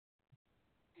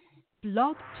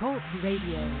Blog Talk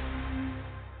Radio.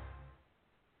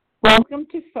 Welcome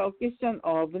to Focus on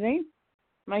Albany.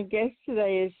 My guest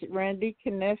today is Randy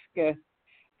Koniowka,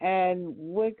 and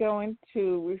we're going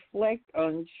to reflect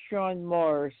on Shawn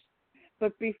Morse.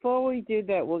 But before we do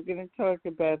that, we're going to talk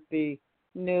about the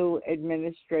new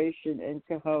administration in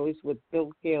Cohoes with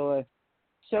Bill Keeler.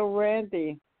 So,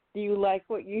 Randy, do you like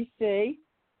what you see?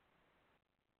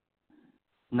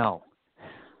 No.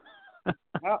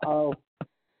 Uh-oh.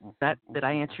 Did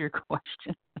I answer your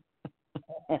question?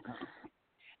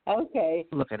 Okay.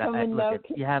 Here's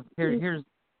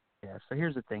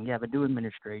the thing. You have a new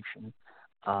administration.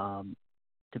 To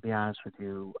be honest with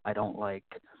you, I don't like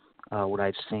what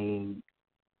I've seen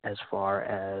as far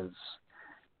as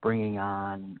bringing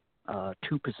on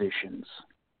two positions.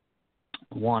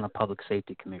 One, a public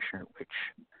safety commissioner, which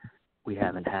we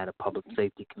haven't had a public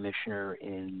safety commissioner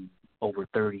in over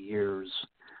 30 years.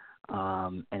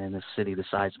 And in a city the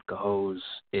size of Cohoes,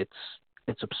 it's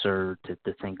absurd to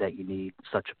think that you need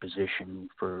such a position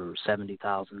for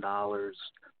 $70,000,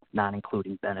 not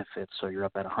including benefits. So you're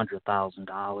up at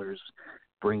 $100,000,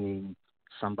 bringing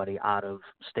somebody out of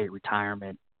state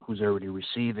retirement who's already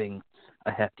receiving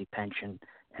a hefty pension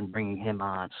and bringing him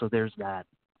on. So there's that.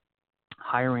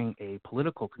 Hiring a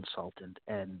political consultant,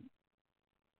 and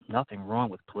nothing wrong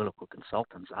with political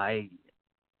consultants. I,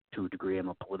 to a degree, am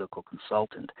a political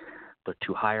consultant, but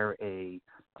to hire a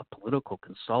political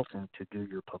consultant to do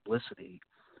your publicity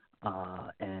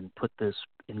and put this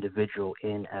individual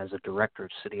in as a director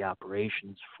of city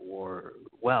operations for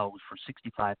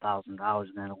 $65,000,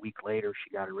 and then a week later she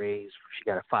got a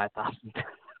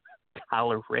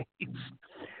 $5,000 raise.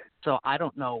 So I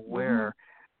don't know where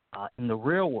in the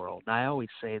real world, and I always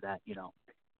say that,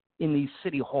 in these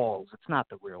city halls, it's not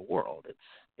the real world.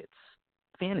 It's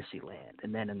fantasy land.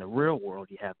 And then in the real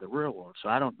world, you have the real world. So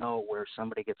I don't know where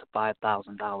somebody gets a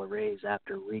 $5,000 raise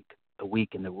after a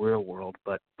week in the real world,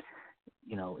 but,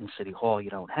 in City Hall,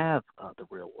 you don't have the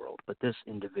real world. But this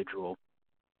individual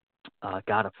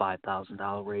got a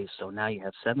 $5,000 raise. So now you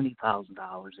have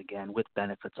 $70,000 again with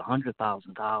benefits,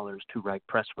 $100,000 to write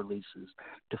press releases,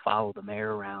 to follow the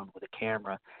mayor around with a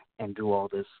camera and do all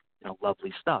this,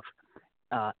 lovely stuff.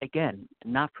 Again,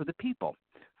 not for the people.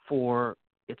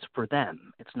 It's for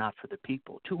them. It's not for the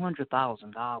people.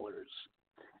 $200,000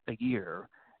 a year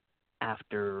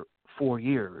after 4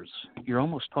 years, you're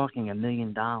almost talking $1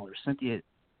 million. Cynthia,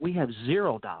 we have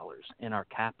 $0 in our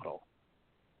capital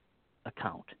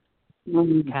account.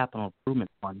 Capital improvement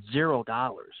fund, $0.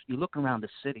 You look around the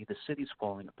city's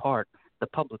falling apart. The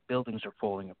public buildings are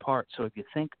falling apart. So if you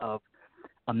think of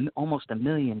almost $1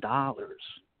 million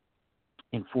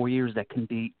in 4 years that can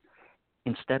be,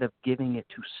 instead of giving it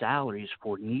to salaries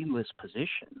for needless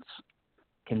positions,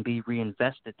 can be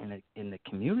reinvested in the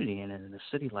community and in a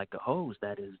city like Cohoes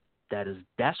that is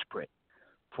desperate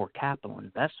for capital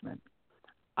investment.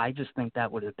 I just think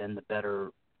that would have been the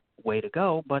better way to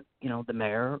go, but the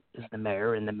mayor is the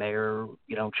mayor, and the mayor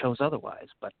chose otherwise.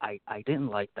 But I didn't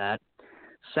like that.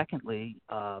 Secondly,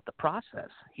 the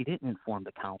process. He didn't inform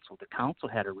the council. The council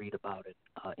had to read about it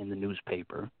in the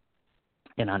newspaper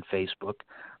and on Facebook.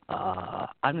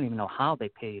 I don't even know how they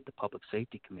paid the public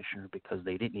safety commissioner, because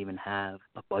they didn't even have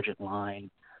a budget line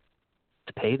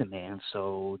to pay the man.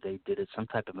 So they did it some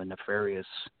type of a nefarious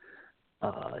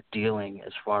dealing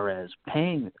as far as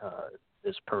paying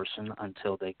this person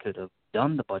until they could have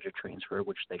done the budget transfer,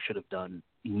 which they should have done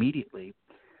immediately.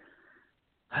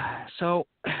 So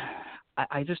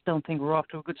I just don't think we're off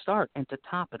to a good start. And to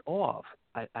top it off,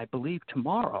 I believe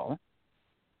tomorrow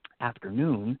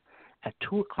afternoon at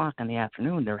 2 o'clock in the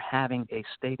afternoon, they're having a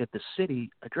State of the City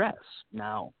address.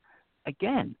 Now,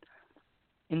 again,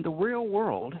 in the real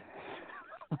world,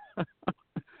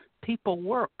 people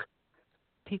work.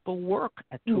 People work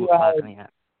at 2 o'clock in the afternoon.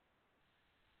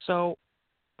 So,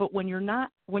 but when you're in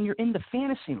the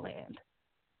fantasy land,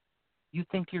 you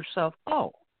think to yourself,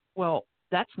 oh, well,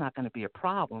 that's not going to be a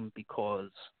problem because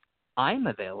I'm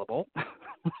available.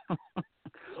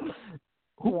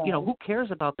 Who cares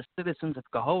about the citizens of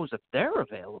Cohoes if they're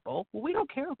available? Well, we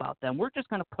don't care about them. We're just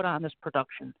going to put on this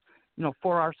production,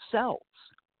 for ourselves,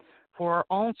 for our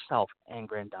own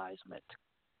self-aggrandizement.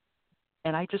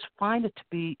 And I just find it to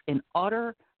be an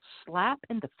utter slap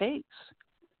in the face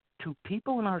to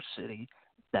people in our city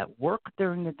that work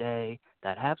during the day,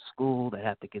 that have school, that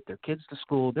have to get their kids to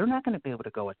school. They're not going to be able to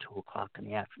go at 2 o'clock in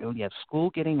the afternoon. You have school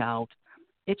getting out.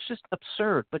 It's just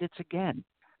absurd. But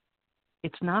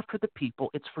it's not for the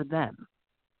people. It's for them.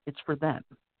 It's for them.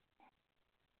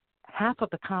 Half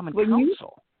of the Common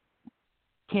Council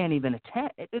can't even attend.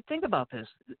 Think about this.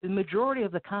 The majority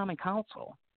of the Common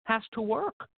Council has to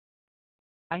work.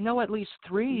 I know at least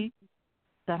 3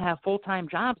 that have full-time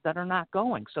jobs that are not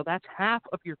going. So that's half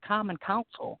of your common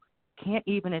council can't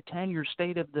even attend your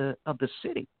state of the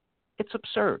city. It's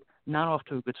absurd. Not off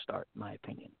to a good start, in my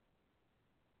opinion.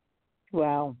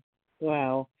 Wow.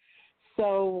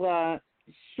 So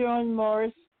Shawn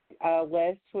Morse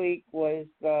last week was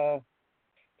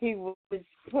he was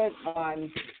put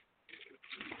on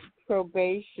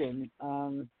probation.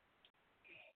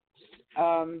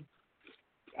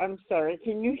 I'm sorry.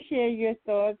 Can you share your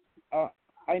thoughts?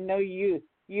 I know you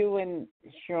and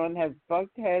Shawn have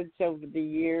bucked heads over the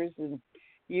years, and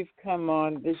you've come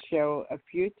on the show a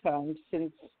few times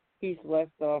since he's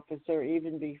left office or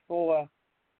even before.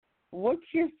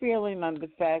 What's your feeling on the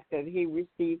fact that he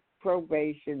received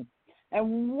probation,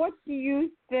 and what do you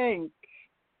think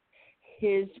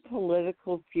his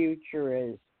political future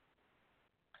is?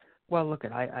 Well, look,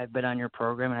 I've been on your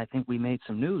program, and I think we made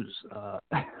some news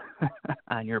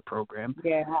on your program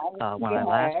when I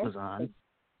last was on.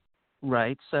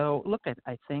 Right. So,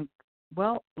 I think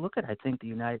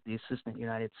the Assistant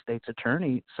United States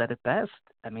Attorney said it best.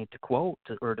 I mean, to quote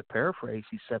or to paraphrase,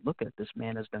 he said, "Look, this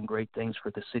man has done great things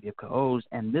for the city of Cohoes,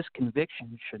 and this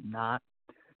conviction should not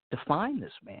define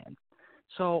this man."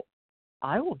 So,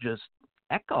 I will just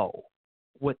echo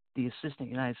what the Assistant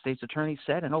United States Attorney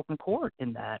said in open court,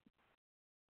 in that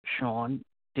Shawn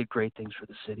did great things for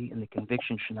the city, and the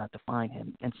conviction should not define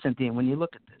him. And Cynthia, when you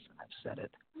look at this, and I've said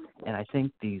it, and I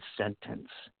think the sentence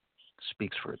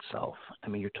speaks for itself. I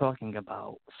mean, you're talking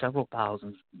about several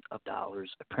thousands of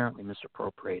dollars apparently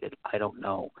misappropriated. I don't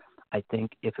know. I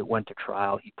think if it went to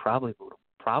trial, he probably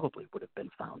would have been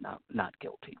found not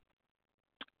guilty.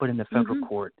 But in the federal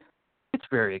court, it's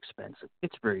very expensive.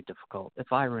 It's very difficult.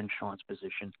 If I were in Shawn's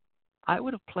position, I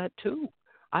would have pled too.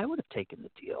 I would have taken the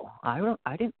deal. I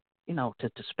didn't,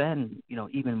 to spend,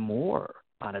 even more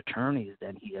on attorneys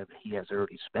than he has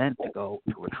already spent to go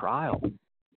to a trial.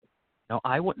 No,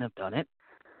 I wouldn't have done it.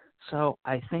 So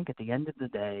I think at the end of the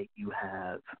day, you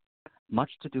have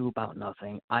much to do about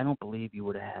nothing. I don't believe you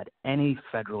would have had any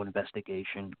federal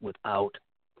investigation without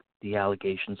the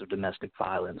allegations of domestic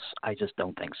violence. I just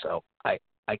don't think so. I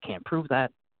can't prove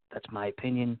that. That's my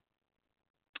opinion.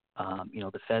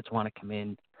 The feds want to come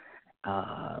in.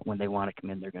 When they want to come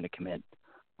in, they're going to come in.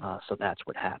 So that's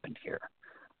what happened here.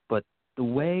 But the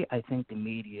way I think the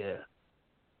media,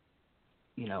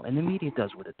 and the media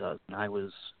does what it does. And I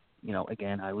was,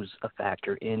 I was a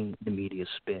factor in the media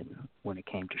spin when it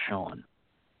came to Shawn.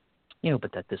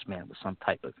 But that this man was some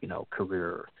type of,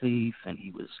 career thief, and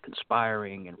he was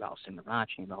conspiring and rousing the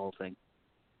Nazi and the whole thing.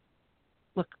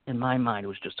 Look, in my mind, it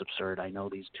was just absurd. I know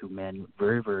these two men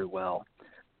very, very well.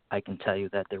 I can tell you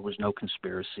that there was no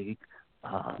conspiracy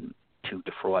to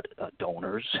defraud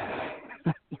donors.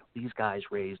 These guys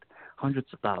raised hundreds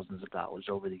of thousands of dollars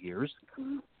over the years.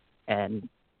 And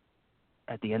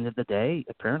at the end of the day,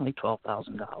 apparently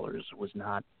 $12,000 was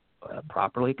not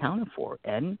properly accounted for.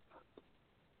 And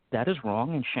that is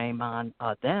wrong, and shame on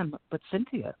them. But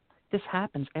Cynthia, this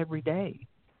happens every day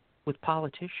with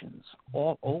politicians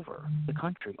all over the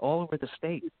country, all over the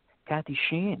state. Kathy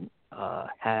Sheehan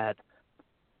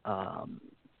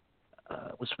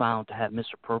was found to have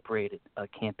misappropriated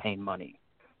campaign money,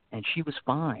 and she was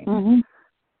fined.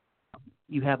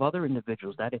 You have other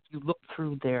individuals that, if you look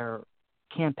through their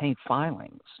campaign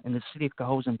filings in the city of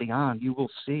Cohoes and beyond, you will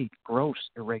see gross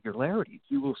irregularities.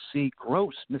 You will see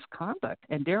gross misconduct,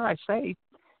 and dare I say,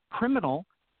 criminal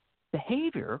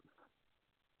behavior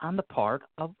on the part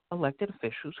of elected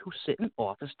officials who sit in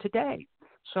office today.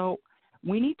 So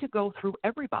we need to go through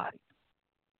everybody.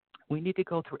 We need to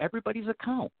go through everybody's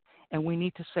account, and we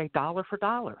need to say dollar for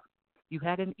dollar. You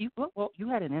had an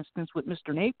instance with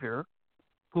Mr. Napier,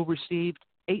 who received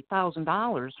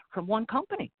 $8,000 from one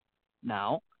company.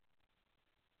 Now,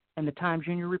 and the Times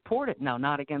Union reported, now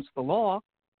not against the law,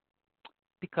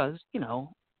 because Mr.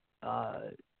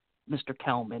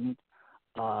 Kelman,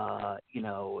 it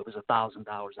was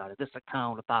 $1,000 out of this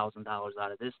account, $1,000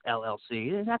 out of this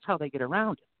LLC, and that's how they get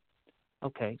around it.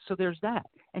 Okay, so there's that,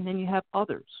 and then you have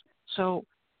others. So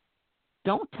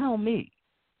don't tell me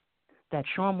that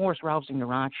Shawn Morse, Rousing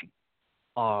Naranchi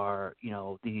are,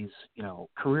 these,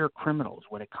 career criminals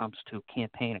when it comes to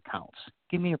campaign accounts.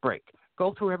 Give me a break.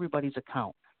 Go through everybody's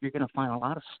account. You're going to find a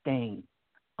lot of stain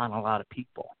on a lot of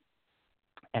people.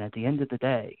 And at the end of the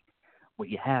day, what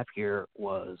you have here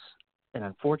was an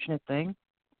unfortunate thing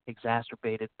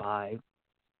exacerbated by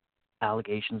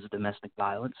allegations of domestic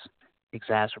violence,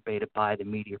 exacerbated by the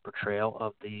media portrayal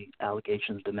of the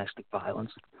allegations of domestic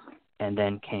violence, and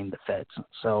then came the feds.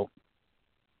 So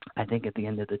I think at the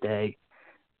end of the day,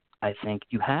 I think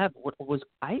you have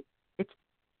it's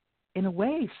in a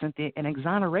way, Cynthia, an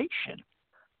exoneration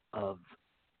of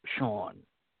Shawn.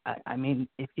 I mean,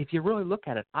 if you really look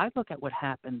at it, I look at what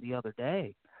happened the other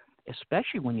day,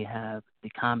 especially when you have the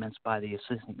comments by the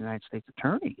Assistant United States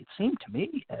Attorney. It seemed to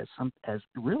me as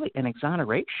really an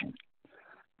exoneration.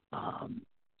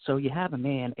 So you have a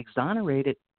man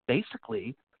exonerated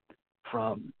basically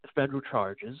from federal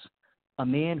charges, a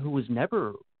man who was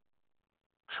never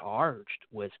charged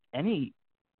with any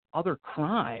other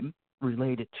crime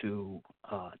related to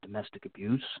domestic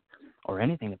abuse or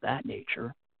anything of that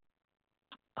nature.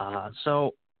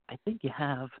 So I think you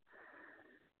have,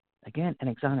 again, an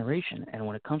exoneration. And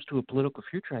when it comes to a political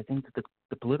future, I think that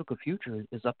the political future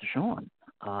is up to Shawn.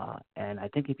 And I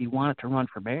think if he wanted to run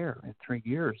for mayor in 3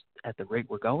 years at the rate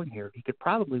we're going here, he could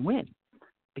probably win.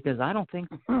 Because I don't think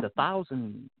the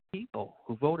 1,000 people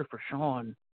who voted for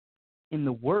Shawn in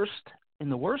the worst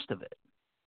of it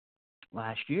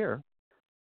last year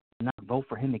not vote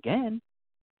for him again.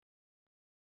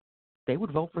 They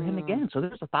would vote for him again. So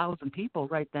there's 1,000 people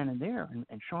right then and there,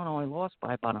 and Shawn only lost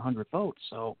by about 100 votes.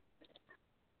 So,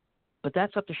 but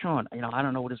that's up to Shawn. You know, I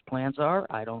don't know what his plans are.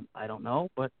 I don't know.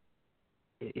 But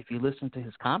if you listen to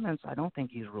his comments, I don't think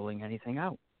he's ruling anything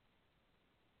out.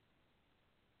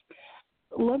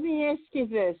 Let me ask you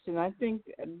this, and I think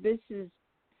this is,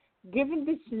 given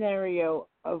the scenario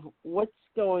of what's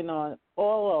going on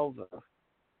all over,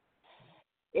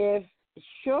 if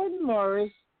Shawn Morse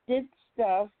did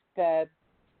stuff that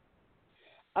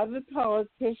other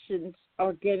politicians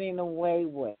are getting away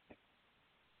with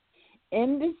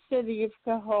in the city of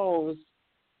Cohoes,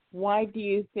 why do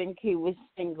you think he was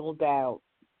singled out?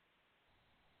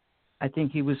 I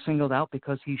think he was singled out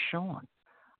because he's Shawn.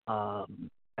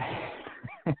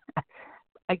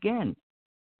 Again,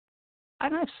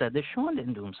 and I've said this, Shawn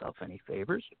didn't do himself any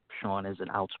favors. Shawn is an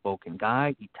outspoken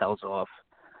guy. He tells off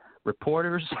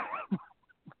reporters,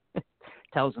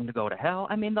 tells them to go to hell.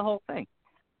 I mean, the whole thing.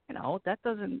 You know, that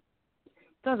doesn't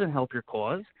help your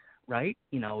cause, right?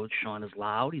 You know, Shawn is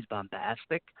loud. He's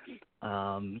bombastic.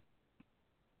 You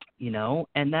know,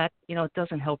 and that, you know, it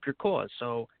doesn't help your cause.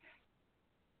 So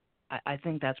I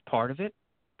think that's part of it.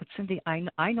 But, Cindy,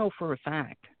 I know for a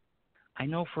fact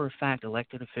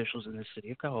elected officials in the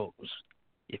city of Cohoes,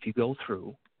 if you go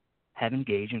through, have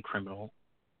engaged in criminal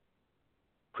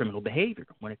behavior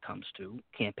when it comes to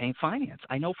campaign finance.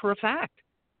 I know for a fact.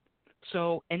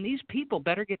 So, and these people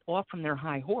better get off from their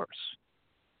high horse.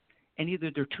 And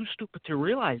either they're too stupid to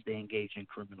realize they engage in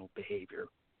criminal behavior,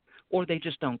 or they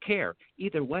just don't care.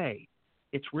 Either way,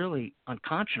 it's really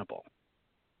unconscionable.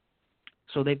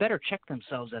 So they better check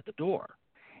themselves at the door.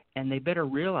 And they better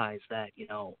realize that, you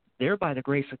know, there by the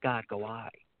grace of God go I.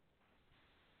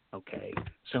 Okay?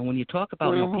 So when you talk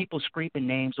about, you know, people scraping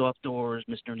names off doors,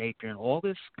 Mr. Napier, and all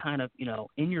this kind of, you know,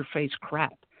 in-your-face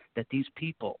crap that these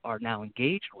people are now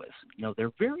engaged with, you know,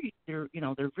 they're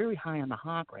very high on the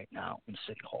hog right now in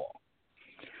City Hall.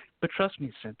 But trust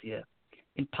me, Cynthia,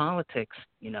 in politics,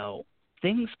 you know,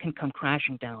 things can come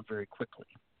crashing down very quickly.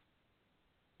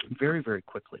 Very, very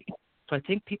quickly. So I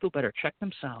think people better check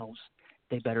themselves.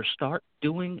 They better start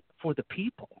doing for the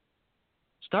people.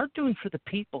 Start doing for the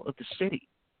people of the city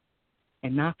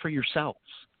and not for yourselves.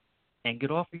 And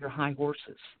get off of your high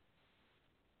horses.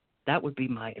 That would be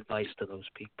my advice to those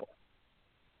people.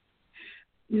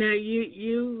 Now,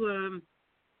 you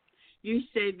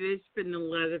say there's been a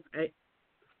lot of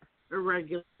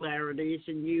irregularities,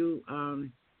 and you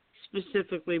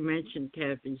specifically mentioned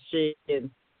Kathy Sheehan.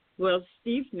 Well,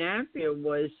 Steve Napier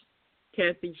was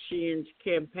Kathy Sheehan's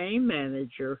campaign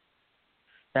manager.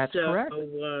 That's correct.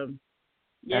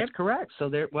 Yep. That's correct. So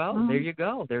there you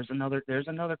go. There's another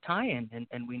tie-in,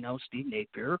 and we know Steve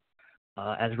Napier,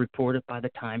 as reported by the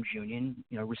Times Union,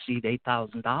 you know, received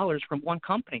 $8,000 from one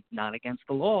company, not against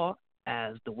the law,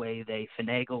 as the way they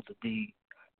finagled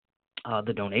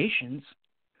the donations.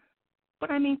 But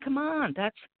I mean, come on,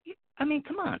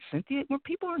 Cynthia.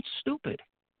 People aren't stupid.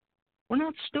 We're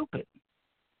not stupid.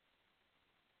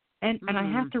 And I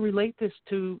have to relate this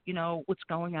to, you know, what's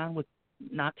going on with,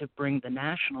 not to bring the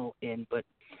national in, but,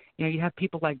 you know, you have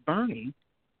people like Bernie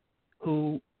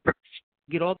who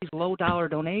get all these low-dollar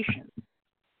donations.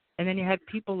 And then you have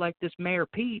people like this Mayor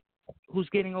Pete who's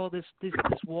getting all this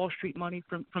Wall Street money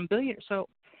from billionaires. So,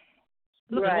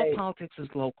 look, all politics is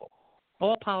local.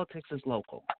 All politics is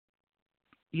local.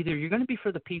 Either you're going to be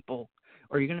for the people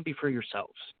or you're going to be for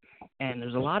yourselves. And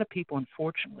there's a lot of people,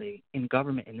 unfortunately, in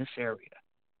government in this area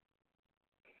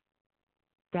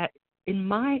that, in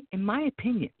my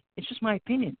opinion, it's just my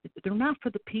opinion, they're not for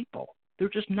the people. They're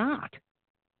just not.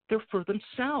 They're for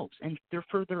themselves, and they're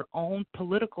for their own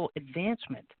political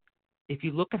advancement. If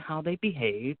you look at how they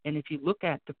behave, and if you look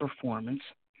at the performance,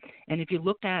 and if you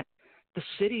look at the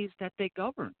cities that they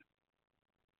govern.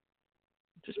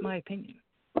 Just my opinion.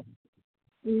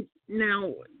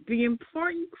 Now, the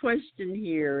important question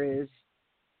here is,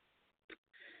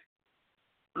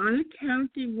 on a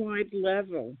county-wide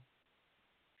level,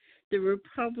 the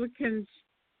Republicans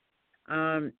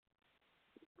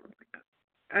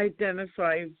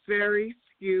identify very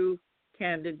few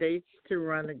candidates to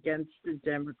run against the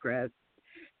Democrats.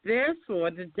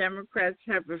 Therefore, the Democrats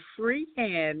have a free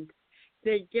hand.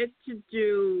 They get to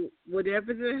do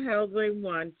whatever the hell they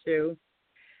want to,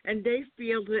 and they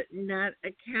feel that not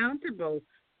accountable.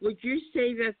 Would you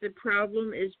say that the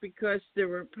problem is because the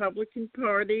Republican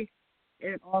Party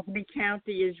in Albany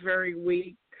County is very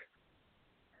weak?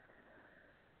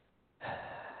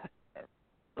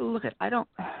 Look,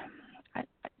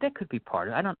 that could be part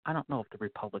of it. I don't know if the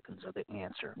Republicans are the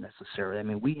answer necessarily. I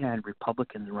mean, we had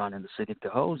Republicans run in the city of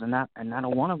Cohoes, and not a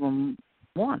one of them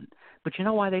won. But you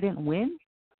know why they didn't win?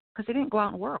 Because they didn't go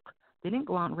out and work. They didn't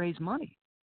go out and raise money.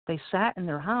 They sat in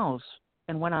their house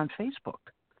and went on Facebook.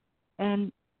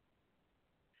 And,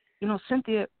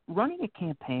 Cynthia, running a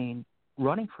campaign,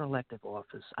 running for elective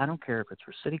office, I don't care if it's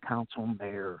for city council,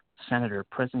 mayor, senator,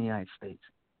 president of the United States,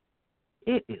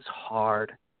 it is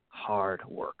hard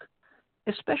work.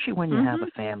 Especially when you have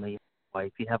a family,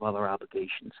 wife, you have other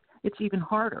obligations. It's even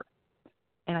harder.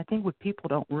 And I think what people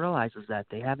don't realize is that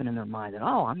they have it in their mind that,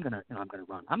 I'm gonna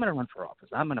run. I'm gonna run for office.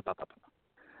 I'm gonna blah, blah, blah.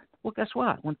 Well, guess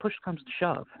what? When push comes to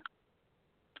shove,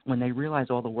 when they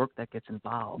realize all the work that gets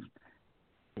involved,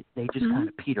 they just kind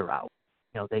of peter out.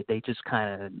 They just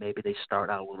kind of, maybe they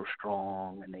start out a little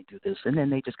strong and they do this, and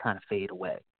then they just kind of fade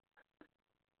away.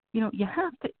 You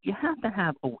have to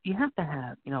have,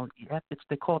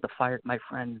 they call it the fire. My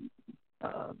friend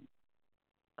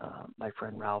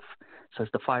Ralph says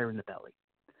the fire in the belly.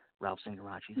 Ralph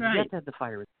Signorachi. He says, Right. You have to have the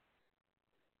fire.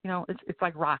 It's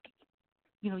like Rocky.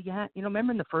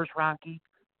 Remember in the first Rocky,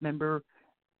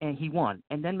 and he won.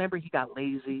 And then remember he got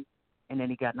lazy, and then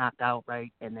he got knocked out,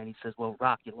 right? And then he says, well,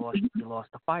 Rock, you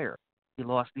lost the fire. You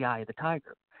lost the eye of the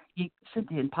tiger.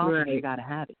 Cynthia, in politics, Right. you got to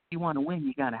have it. If you want to win,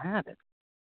 you got to have it.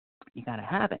 You got to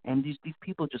have it. And these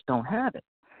people just don't have it.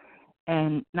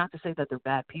 And not to say that they're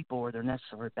bad people or they're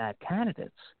necessarily bad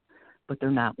candidates, but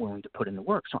they're not willing to put in the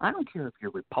work. So I don't care if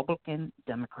you're Republican,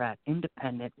 Democrat,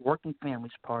 Independent, Working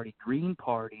Families Party, Green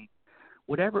Party,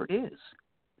 whatever it is,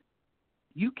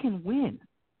 you can win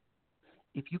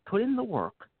if you put in the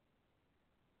work,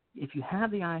 if you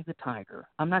have the eye of the tiger.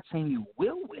 I'm not saying you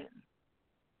will win,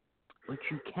 but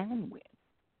you can win.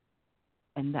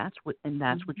 And that's what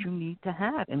you need to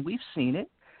have. And we've seen it.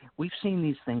 We've seen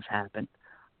these things happen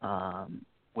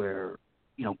where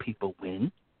people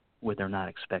win where they're not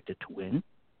expected to win.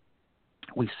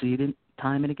 We see it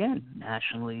time and again,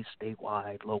 nationally,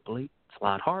 statewide, locally. It's a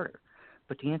lot harder.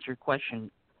 But to answer your question,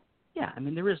 yeah, I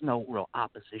mean, there is no real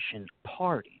opposition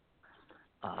party,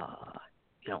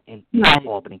 in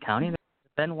Albany County.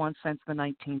 There's been one since the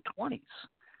 1920s.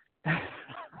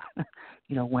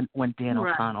 When Dan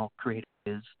O'Connell created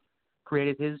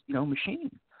his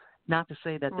machine. Not to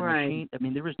say that the machine. I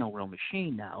mean, there is no real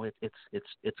machine now.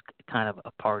 It's kind of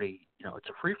a party. It's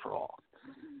a free for all,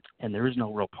 and there is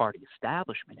no real party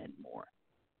establishment anymore.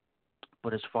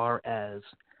 But as far as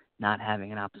not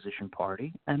having an opposition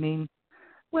party, I mean,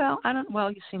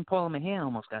 you've seen Paula Mahan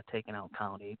almost got taken out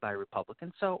county by a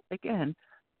Republican. So again,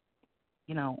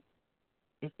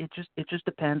 it just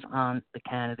depends on the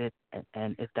candidate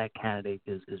and if that candidate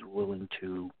is willing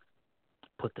to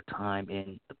put the time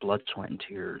in, the blood, sweat, and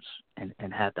tears, and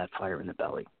have that fire in the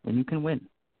belly, and you can win.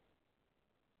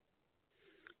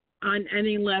 On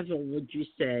any level, would you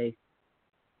say?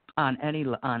 On any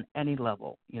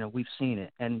level, we've seen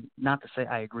it, and not to say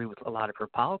I agree with a lot of her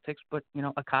politics, but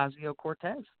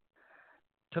Ocasio-Cortez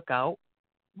took out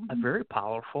a very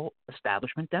powerful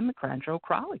establishment Democrat, Joe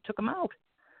Crowley, took him out.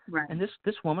 Right. And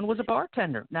this woman was a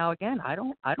bartender. Now again, I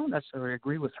don't necessarily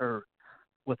agree with her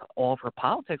with all of her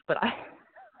politics, but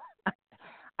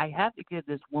I have to give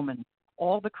this woman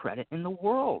all the credit in the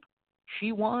world.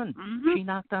 She won. She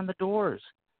knocked on the doors.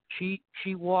 She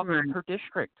walked her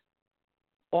district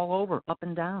all over, up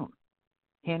and down,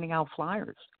 handing out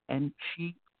flyers, and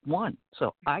she won.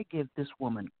 So I give this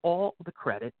woman all the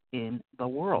credit in the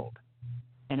world,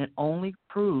 and it only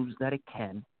proves that it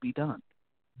can be done.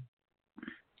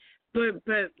 But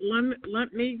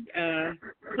let me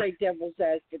play devil's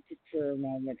advocate for a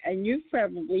moment. And you've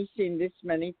probably seen this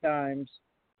many times.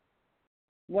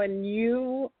 When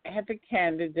you have a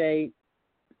candidate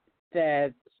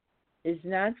that is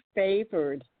not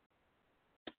favored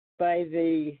by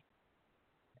the,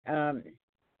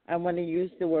 I want to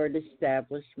use the word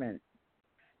establishment.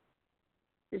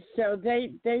 So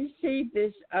they see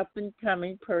this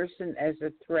up-and-coming person as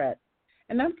a threat.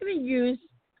 and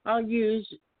I'll use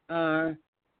uh,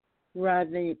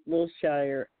 Rodney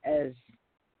Wilshire as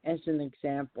an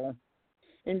example.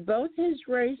 In both his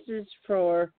races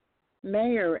for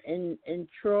mayor in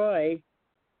Troy,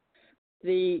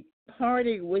 the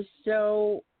party was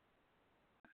so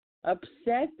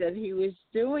upset that he was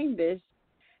doing this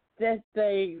that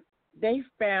they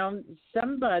found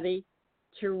somebody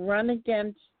to run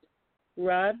against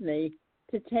Rodney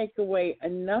to take away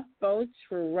enough votes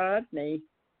for Rodney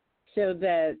so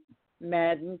that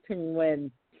Madden can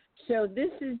win. So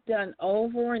this is done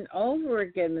over and over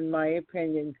again, in my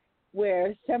opinion,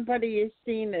 where somebody is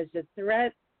seen as a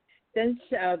threat, then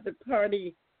the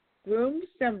party grooms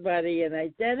somebody and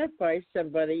identifies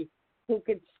somebody who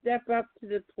could step up to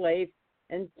the plate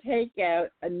and take out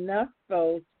enough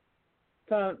votes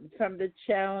from the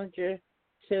challenger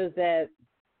so that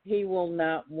he will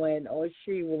not win or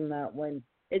she will not win.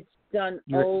 It's done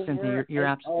over.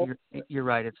 Cynthia, over. you're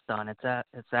right. It's done.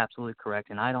 It's absolutely correct.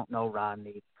 And I don't know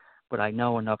Rodney, but I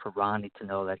know enough of Rodney to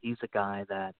know that he's a guy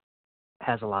that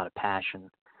has a lot of passion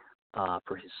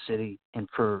for his city and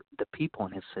for the people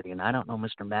in his city. And I don't know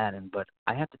Mr. Madden, but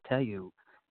I have to tell you,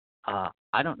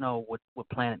 I don't know what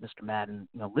planet Mr. Madden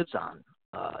lives on.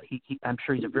 I'm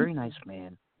sure he's a very nice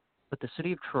man, but the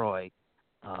city of Troy,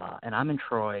 and I'm in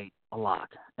Troy a lot,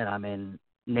 and I'm in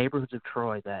neighborhoods of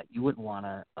Troy that you wouldn't want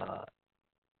to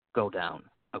go down.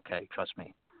 Okay, trust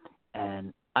me.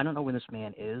 And I don't know where this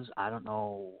man is. I don't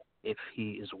know if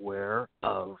he is aware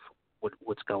of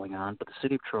what's going on. But the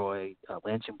city of Troy,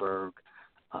 Lansingburg,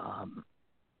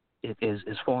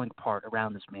 is falling apart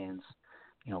around this man's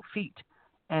feet.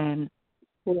 And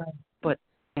but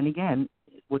and again,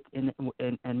 and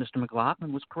Mr.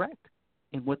 McLaughlin was correct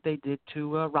in what they did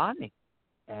to Rodney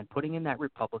and putting in that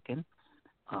Republican.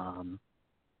 And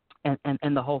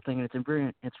the whole thing, and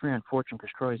it's very unfortunate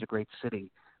because Troy is a great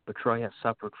city, but Troy has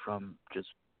suffered from just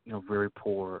very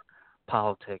poor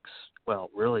politics. Well,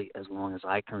 really, as long as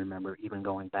I can remember, even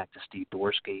going back to Steve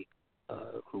Dorsky,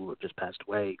 who just passed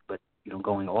away, but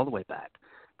going all the way back,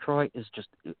 Troy is just.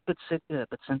 But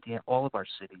Cynthia, all of our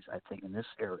cities, I think, in this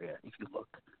area, if you look,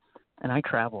 and I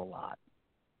travel a lot,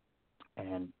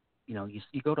 and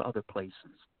you go to other places,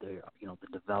 there,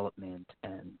 the development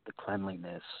and the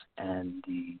cleanliness and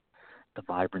the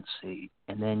vibrancy,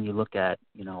 and then you look at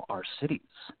our cities,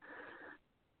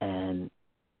 and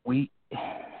we,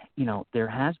 there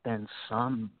has been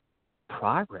some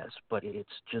progress, but it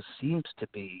just seems to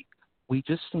be, we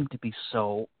just seem to be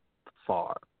so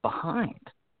far behind,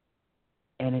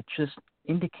 and it just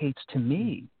indicates to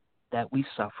me that we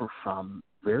suffer from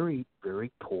very,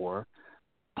 very poor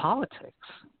politics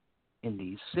in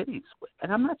these cities.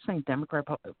 And I'm not saying Democrat,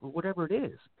 whatever it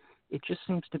is. It just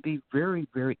seems to be very,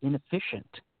 very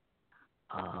inefficient.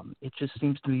 It just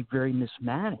seems to be very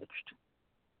mismanaged.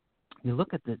 You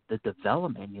look at the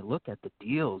development, you look at the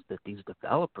deals that these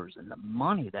developers and the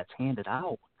money that's handed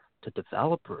out to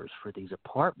developers for these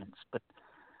apartments, but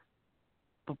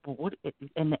what?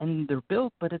 And they're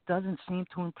built, but it doesn't seem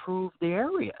to improve the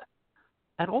area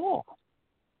at all.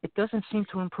 It doesn't seem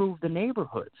to improve the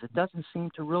neighborhoods. It doesn't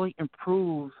seem to really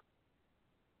improve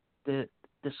the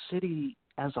city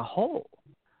as a whole.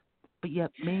 But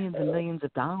yet millions and millions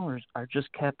of dollars are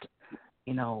just kept,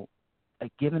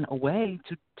 given away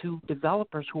to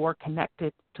developers who are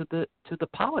connected to the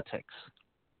politics.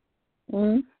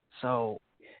 Mm-hmm. So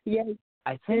yeah,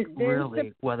 I think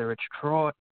really whether it's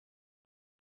Troy.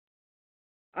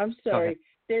 I'm sorry.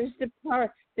 There's the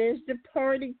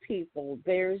party people.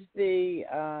 There's the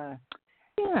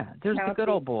there's the good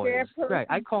old boys. Right.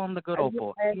 I call them the good old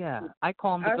boys. Yeah, I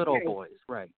call them the good old boys.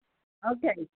 Right.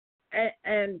 Okay.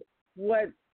 And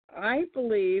what I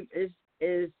believe is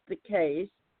the case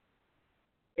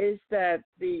is that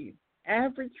the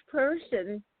average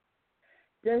person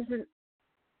doesn't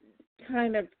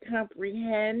kind of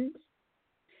comprehend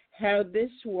how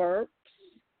this works,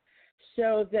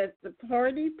 so that the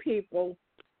party people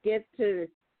get to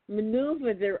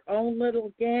maneuver their own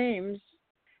little games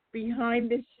behind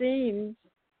the scenes,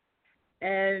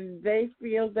 and they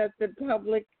feel that the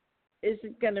public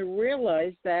isn't going to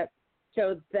realize that,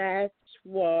 so that's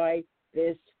why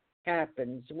this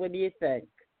happens. What do you think?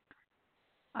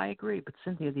 I agree, but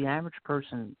Cynthia, the average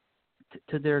person,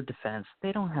 to their defense,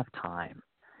 they don't have time.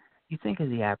 You think of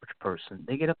the average person,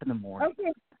 they get up in the morning,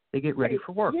 they get ready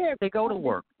for work, they go to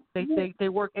work, they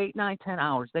work 8, 9, 10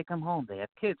 hours, they come home, they have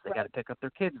kids, they got to pick up their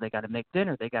kids, they got to make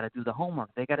dinner, they got to do the homework,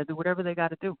 they got to do whatever they got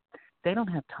to do. They don't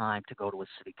have time to go to a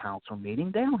city council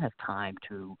meeting. They don't have time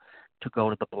to go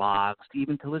to the blogs,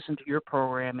 even to listen to your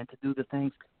program and to do the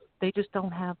things. They just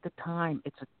don't have the time.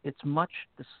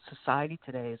 The society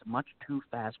today is much too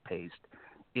fast paced.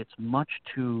 It's much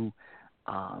too,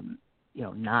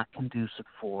 not conducive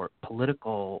for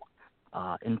political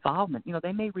involvement.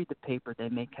 They may read the paper, they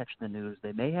may catch the news,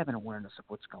 they may have an awareness of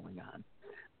what's going on,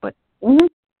 but Mhm.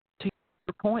 to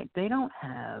your point, they don't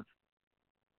have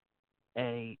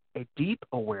a deep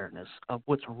awareness of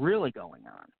what's really going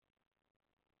on.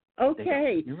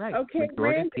 Okay. You're right. Okay,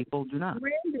 Majority of people do not.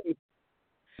 Randy,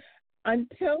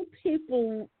 until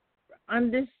people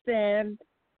understand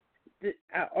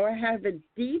or have a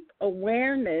deep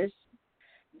awareness,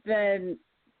 then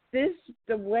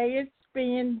the way it's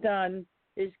being done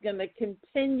is going to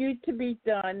continue to be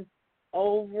done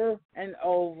over and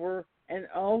over and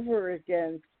over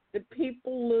again. The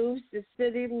people lose, the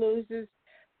city loses,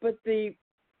 but the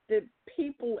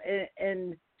people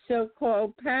in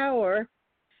so-called power,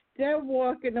 they're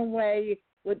walking away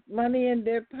with money in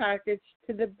their pockets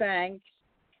to the banks,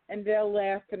 and they're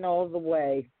laughing all the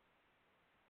way.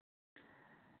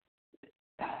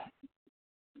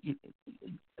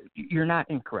 You're not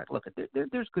incorrect. Look,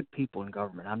 there's good people in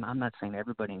government. I'm not saying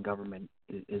everybody in government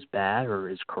is bad or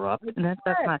is corrupt, and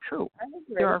that's not true.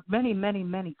 There are many, many,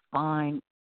 many fine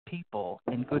people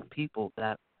and good people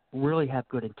that really have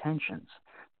good intentions.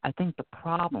 I think the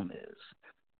problem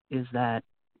is that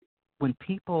when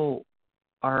people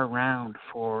are around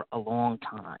for a long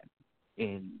time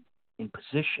in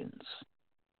positions,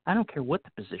 I don't care what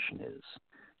the position is.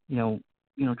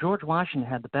 George Washington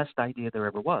had the best idea there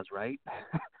ever was, right?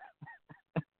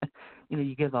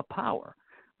 You give up power,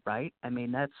 right? I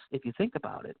mean, that's, if you think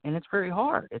about it, and it's very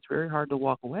hard. It's very hard to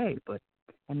walk away,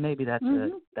 and maybe that's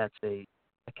a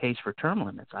case for term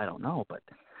limits. I don't know, but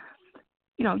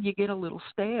you get a little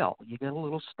stale, you get a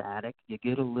little static, you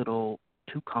get a little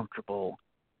too comfortable.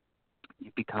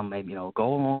 You become maybe, go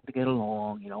along to get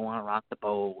along. You don't want to rock the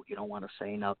boat. You don't want to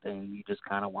say nothing. You just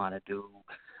kind of want to do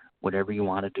whatever you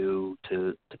want to do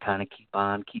to kind of keep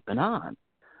on keeping on.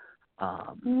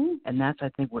 And that's, I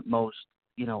think, what most,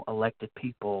 elected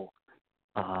people,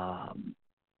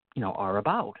 are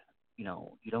about.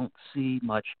 You don't see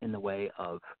much in the way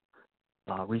of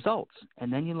results.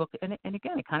 And then you look, and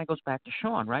again, it kind of goes back to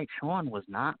Shawn, right? Shawn was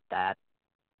not that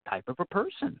type of a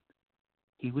person.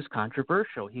 He was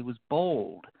controversial. He was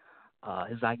bold.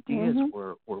 His ideas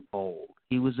were bold.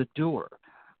 He was a doer.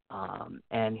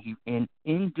 And he, in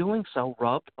doing so,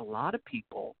 rubbed a lot of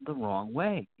people the wrong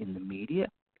way in the media,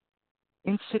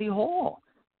 in City Hall,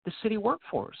 the city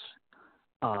workforce.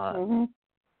 Wasn't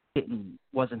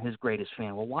his greatest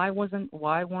fan. Well, why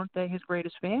weren't they his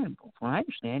greatest fan? Well, I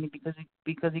understand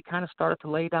because he kind of started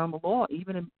to lay down the law,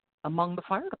 even among the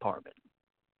fire department.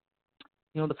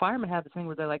 The firemen have the thing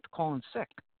where they like to call in sick.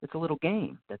 It's a little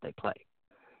game that they play.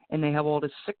 And they have all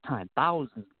this sick time,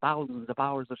 thousands of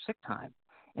hours of sick time.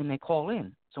 And they call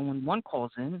in. So when one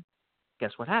calls in,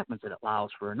 guess what happens? It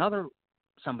allows for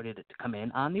somebody to come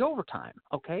in on the overtime.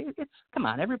 Okay? Come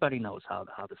on, everybody knows how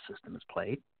the system is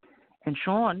played. And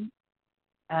Shawn,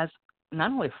 as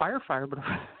not only a firefighter, but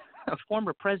a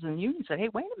former president of the union, said, hey,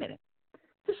 wait a minute.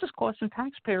 This is costing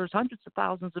taxpayers hundreds of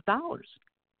thousands of dollars.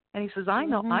 And he says, I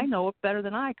know it better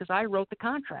than because I wrote the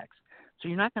contracts. So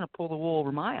you're not going to pull the wool over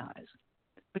my eyes.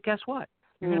 But guess what?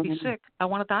 You're going to be sick. I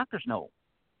want a doctor's note,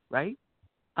 right?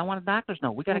 I want a doctor's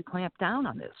note. We got to clamp down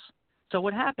on this. So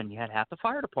what happened? You had half the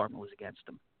fire department was against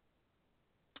him,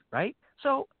 right?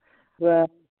 So, and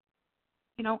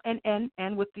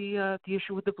with the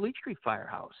issue with the Bleach Street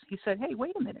Firehouse, he said, hey,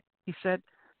 wait a minute. He said,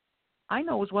 I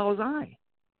know as well as I.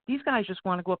 These guys just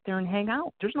want to go up there and hang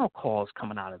out. There's no calls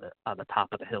coming out of the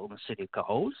top of the hill in the city of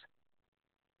Cohoes.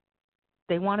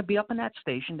 They want to be up in that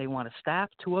station. They want to staff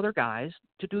 2 other guys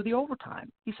to do the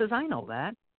overtime. He says, I know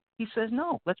that. He says,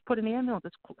 no, let's put an ambulance.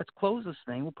 Let's close this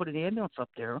thing. We'll put an ambulance up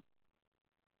there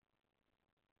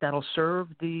that'll serve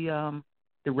the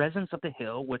residents of the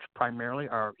hill, which primarily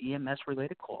are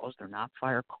EMS-related calls. They're not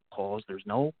fire calls. There's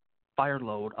no fire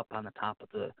load up on the top of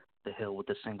the hill with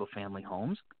the single-family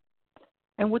homes.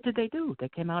 And what did they do? They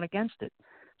came out against it.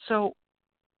 So,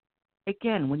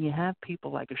 again, when you have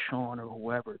people like a Shawn or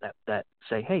whoever that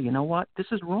say, hey, you know what?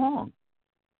 This is wrong,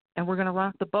 and we're going to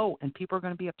rock the boat, and people are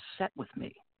going to be upset with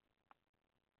me.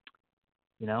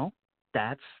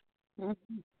 That's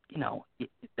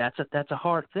that's a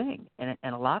hard thing. And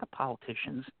a lot of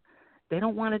politicians, they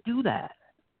don't want to do that.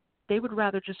 They would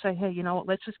rather just say, hey,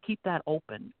 let's just keep that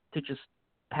open to just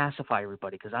pacify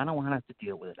everybody because I don't want to have to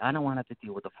deal with it. I don't want to have to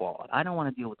deal with the fallout. I don't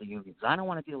want to deal with the unions. I don't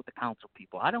want to deal with the council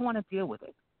people. I don't want to deal with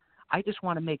it. I just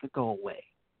want to make it go away.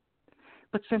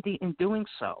 But Cynthia, in doing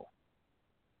so,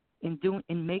 in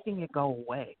making it go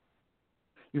away,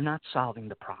 you're not solving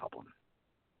the problem.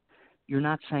 you're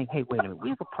not saying, hey, wait a minute, we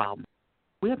have a problem.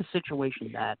 We have a situation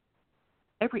that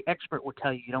every expert will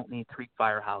tell you you don't need 3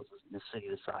 firehouses in a city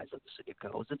the size of the city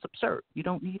of Coes. It's absurd. You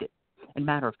don't need it. And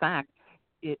matter of fact,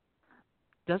 it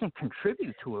doesn't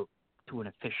contribute to an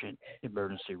efficient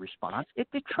emergency response. It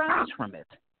detracts from it.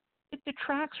 It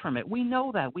detracts from it. We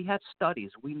know that. We have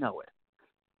studies. We know it.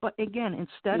 But again,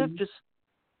 instead of just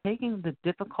taking the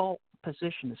difficult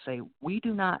position to say we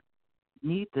do not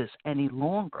need this any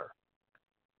longer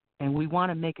and we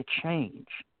want to make a change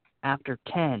after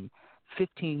 10,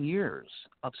 15 years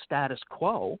of status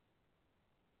quo,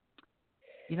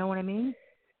 you know what I mean?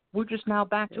 We're just now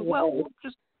back to, well, we'll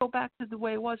just go back to the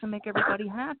way it was and make everybody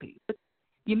happy. But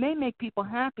you may make people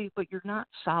happy, but you're not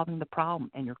solving the problem,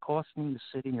 and you're costing the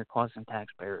city and you're costing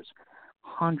taxpayers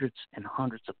hundreds and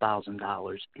hundreds of thousands of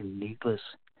dollars in needlessly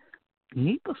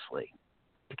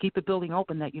to keep a building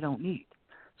open that you don't need.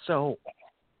 So,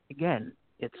 again,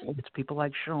 it's people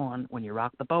like Shawn, when you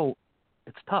rock the boat,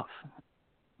 it's tough.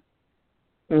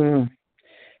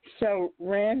 So,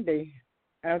 Randy,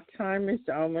 our time is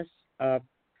almost up,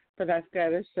 but I've got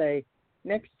to say,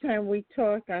 next time we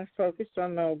talk on Focus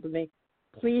on Albany,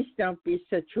 please don't be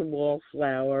such a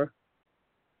wallflower.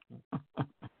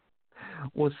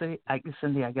 Well, see,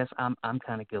 Cindy, I guess I'm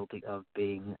kind of guilty of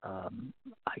being,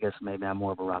 I guess maybe I'm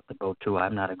more of a rock the boat too.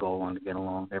 I'm not a go along to get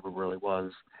along, never really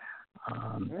was.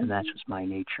 And that's just my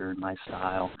nature and my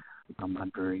style.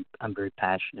 I'm very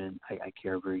passionate. I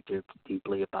care very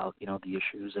deeply about, the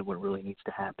issues and what really needs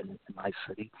to happen in my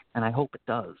city. And I hope it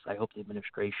does. I hope the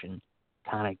administration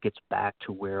kind of gets back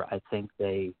to where I think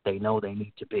they know they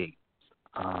need to be.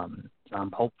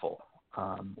 I'm hopeful.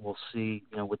 We'll see,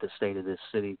 with the state of this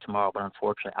city tomorrow, but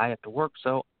unfortunately I have to work,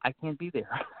 so I can't be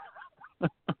there.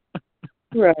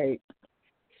 Right.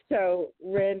 So,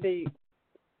 Randy,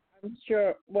 I'm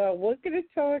sure, well, we're going to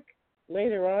talk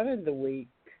later on in the week,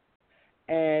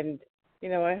 and,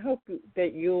 I hope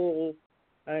that you'll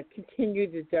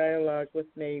continue the dialogue with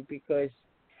me, because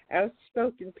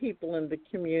outspoken people in the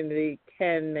community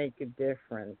can make a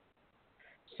difference.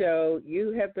 So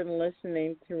you have been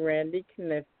listening to Randy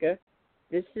Koniowka.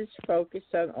 This is Focus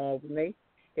on Albany.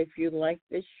 If you like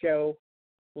this show,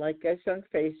 like us on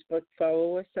Facebook,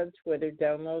 follow us on Twitter,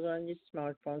 download on your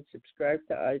smartphone, subscribe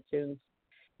to iTunes.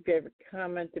 If you have a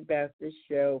comment about this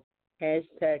show,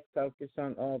 hashtag Focus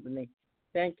on Albany.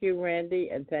 Thank you, Randy,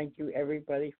 and thank you,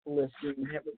 everybody, for listening.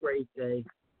 Have a great day.